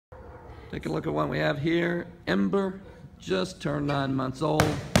Take a look at what we have here. Ember, just turned 9 months old.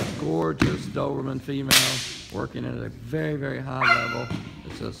 Gorgeous Doberman female, working at a very, very high level.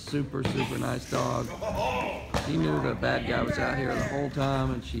 It's a super, super nice dog. She knew the bad guy was out here the whole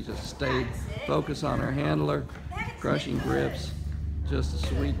time, and she just stayed focused on her handler, crushing grips. Just a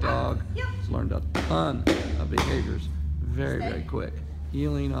sweet dog. She's learned a ton of behaviors very, very quick.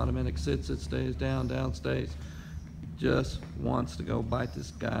 Heeling, automatic sit, stays, down, stays. Just wants to go bite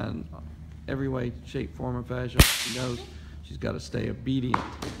this guy in every way, shape, form, and fashion. She knows she's got to stay obedient.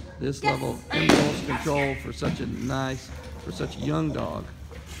 This level of impulse control for such a young dog,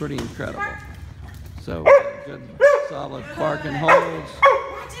 pretty incredible. So, good, solid bark and holds.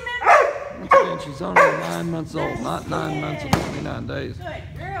 Once again, she's only 9 months old, not 9 months and 29 days.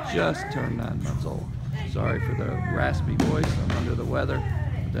 Just turned 9 months old. Sorry for the raspy voice, I'm under the weather,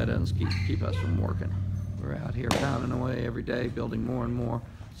 but that doesn't keep us from working. We're out here pounding away every day, building more and more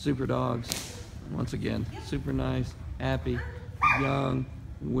super dogs. Once again, super nice, happy, young,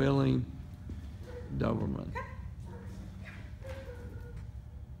 willing Doberman.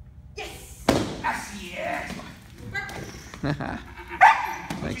 Yes! Yes!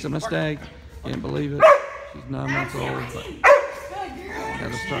 Makes a mistake, can't believe it. She's 9 months old, but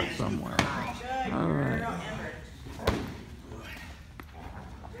gotta start somewhere. All right.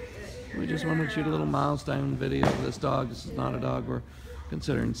 We just wanted to shoot a little milestone video of this dog. This is not a dog we're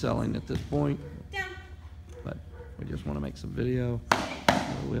considering selling at this point, but we just want to make some video.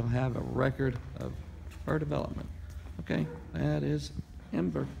 We'll have a record of her development. Okay, that is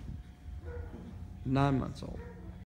Ember, 9 months old.